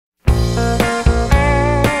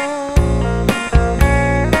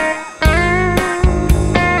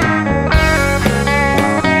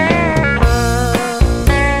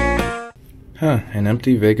an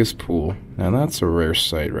empty Vegas pool. Now that's a rare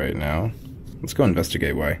sight right now. Let's go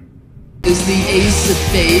investigate why. Is the ace of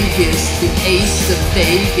Vegas, the ace of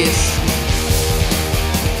Vegas.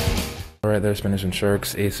 Alright there, Spinners and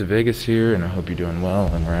Sharks, Ace of Vegas here, and I hope you're doing well.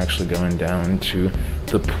 And we're actually going down to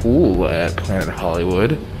the pool at Planet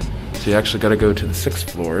Hollywood. So you actually got to go to the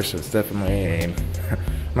 6th floor, so it's definitely a,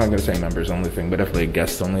 I'm not going to say members only thing, but definitely a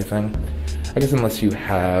guest only thing. I guess unless you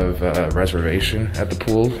have a reservation at the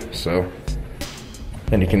pool, so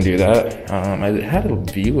then you can do that. I had a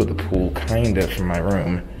view of the pool kind of from my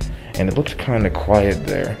room, and it looked kind of quiet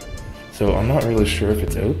there. So I'm not really sure if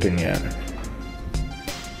it's open yet.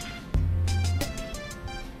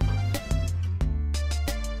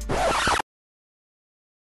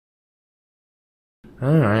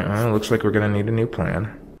 Alright, well, looks like we're gonna need a new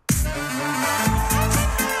plan.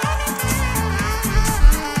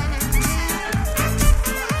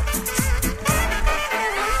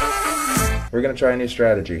 We're gonna try a new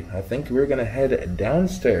strategy. I think we're gonna head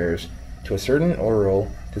downstairs to a certain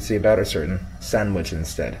Earl to see about a certain sandwich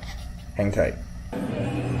instead. Hang tight.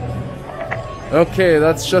 Okay,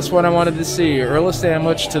 that's just what I wanted to see. Earl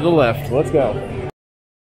sandwich to the left. Let's go.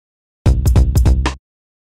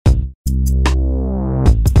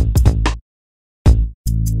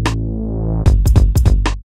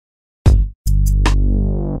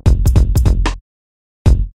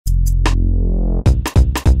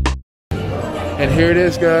 And here it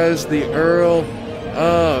is, guys, the Earl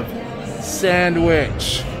of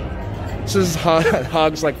Sandwich. This is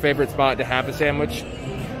Hog's favorite spot to have a sandwich.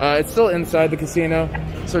 It's still inside the casino.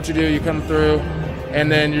 So what you do, you come through,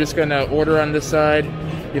 and then you're just gonna order on this side,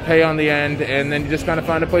 you pay on the end, and then you just kind of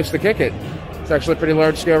find a place to kick it. It's actually a pretty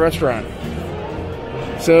large-scale restaurant.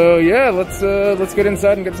 So yeah, let's get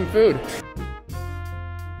inside and get some food.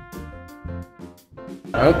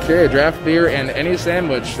 Okay, draft beer and any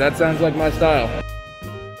sandwich. That sounds like my style.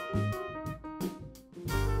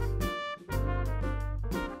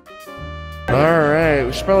 Alright,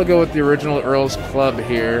 we should probably go with the original Earl's Club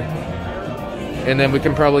here. And then we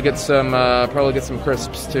can probably get some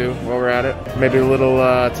crisps too while we're at it. Maybe a little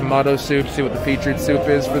tomato soup, see what the featured soup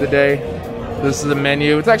is for the day. This is the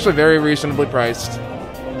menu. It's actually very reasonably priced.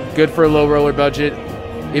 Good for a low roller budget.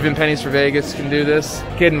 Even pennies for Vegas can do this.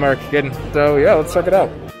 Kidding, Mark, kidding. So yeah, let's check it out.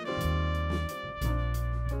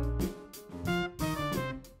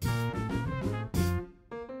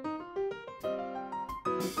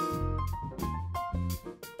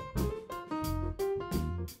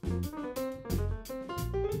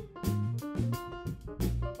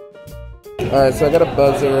 Alright, so I got a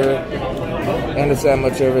buzzer and a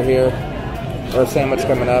sandwich over here. Or a sandwich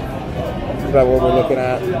coming up. That's about what we're looking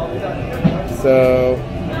at. So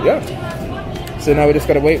yeah, so now we just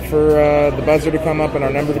gotta wait for the buzzer to come up and our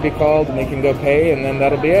number to be called, and we can go pay, and then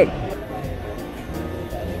that'll be it.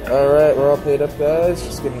 Alright, we're all paid up, guys.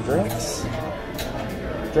 Just getting drinks.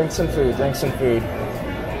 Drinks and food, drinks and food.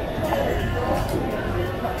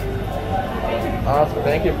 Awesome,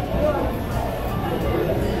 thank you.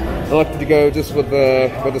 I elected to go just with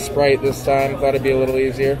the Sprite this time. Thought it'd be a little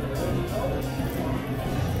easier.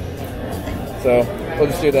 So we'll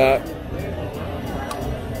just do that.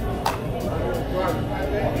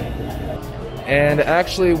 And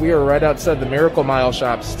actually, we are right outside the Miracle Mile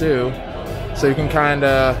shops too, so you can kind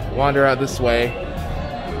of wander out this way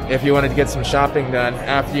if you wanted to get some shopping done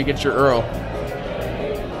after you get your Earl.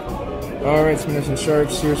 All right, Spinners and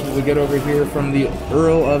Sharks, here's what we get over here from the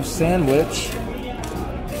Earl of Sandwich.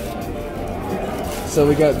 So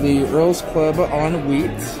we got the Earl's Club on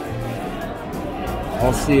wheat,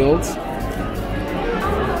 all sealed.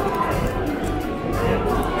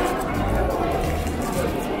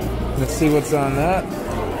 Let's see what's on that.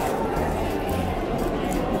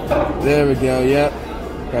 There we go, yep.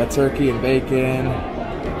 Got turkey and bacon,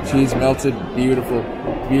 cheese melted, beautiful,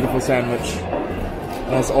 beautiful sandwich.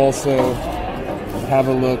 Let's also have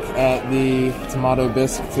a look at the tomato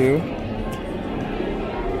bisque too.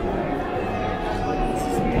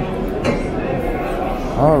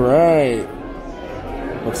 All right,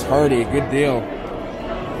 looks hearty, good deal.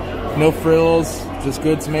 No frills, just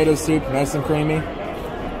good tomato soup, nice and creamy.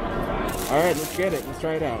 All right, let's get it. Let's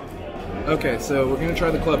try it out. Okay, so we're gonna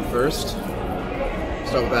try the club first.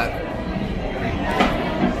 Start with that.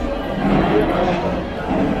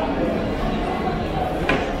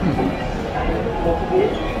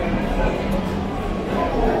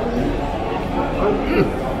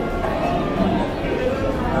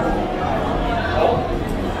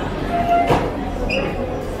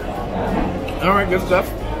 All right, good stuff.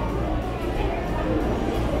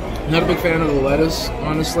 Not a big fan of the lettuce,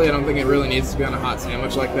 honestly. I don't think it really needs to be on a hot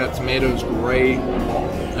sandwich like that. Tomato's great.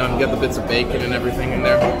 Get the bits of bacon and everything in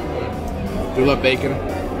there. Do love bacon.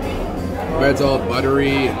 Bread's all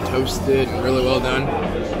buttery and toasted and really well done.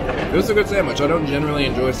 It was a good sandwich. I don't generally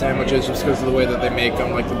enjoy sandwiches just because of the way that they make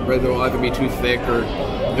them. Like the bread will either be too thick or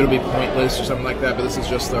it'll be pointless or something like that. But this is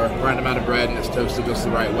just the right amount of bread and it's toasted just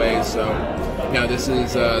the right way. So, yeah, this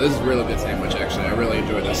is a really good sandwich. Actually, I really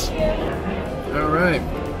enjoy this. All right.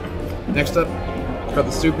 Next up, got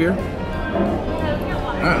the soup here.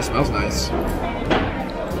 Ah, it smells nice.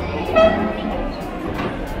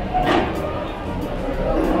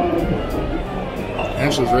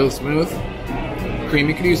 Actually, it's really smooth.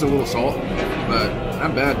 Creamy. Could use a little salt, but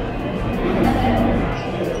not bad.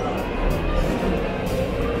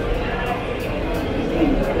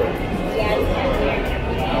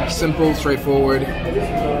 Simple, straightforward,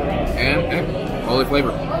 and quality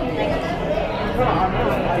flavor.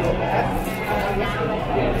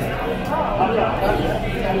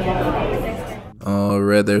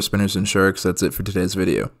 Alright there, spinners and sharks, that's it for today's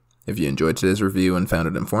video. If you enjoyed today's review and found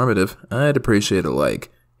it informative, I'd appreciate a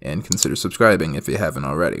like, and consider subscribing if you haven't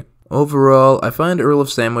already. Overall, I find Earl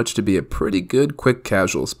of Sandwich to be a pretty good quick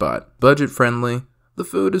casual spot. Budget friendly, the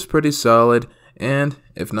food is pretty solid, and,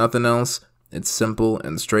 if nothing else, it's simple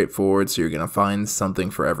and straightforward, so you're gonna find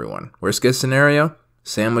something for everyone. Worst case scenario,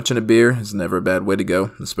 sandwich and a beer is never a bad way to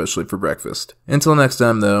go, especially for breakfast. Until next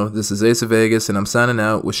time though, this is Ace of Vegas and I'm signing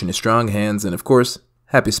out, wishing you strong hands, and of course,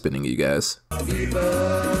 happy spinning you guys.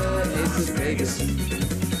 Viva Ace of Vegas.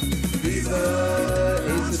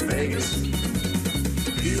 Viva Ace of Vegas.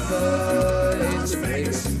 Viva Ace of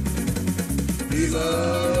Vegas.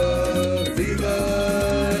 Viva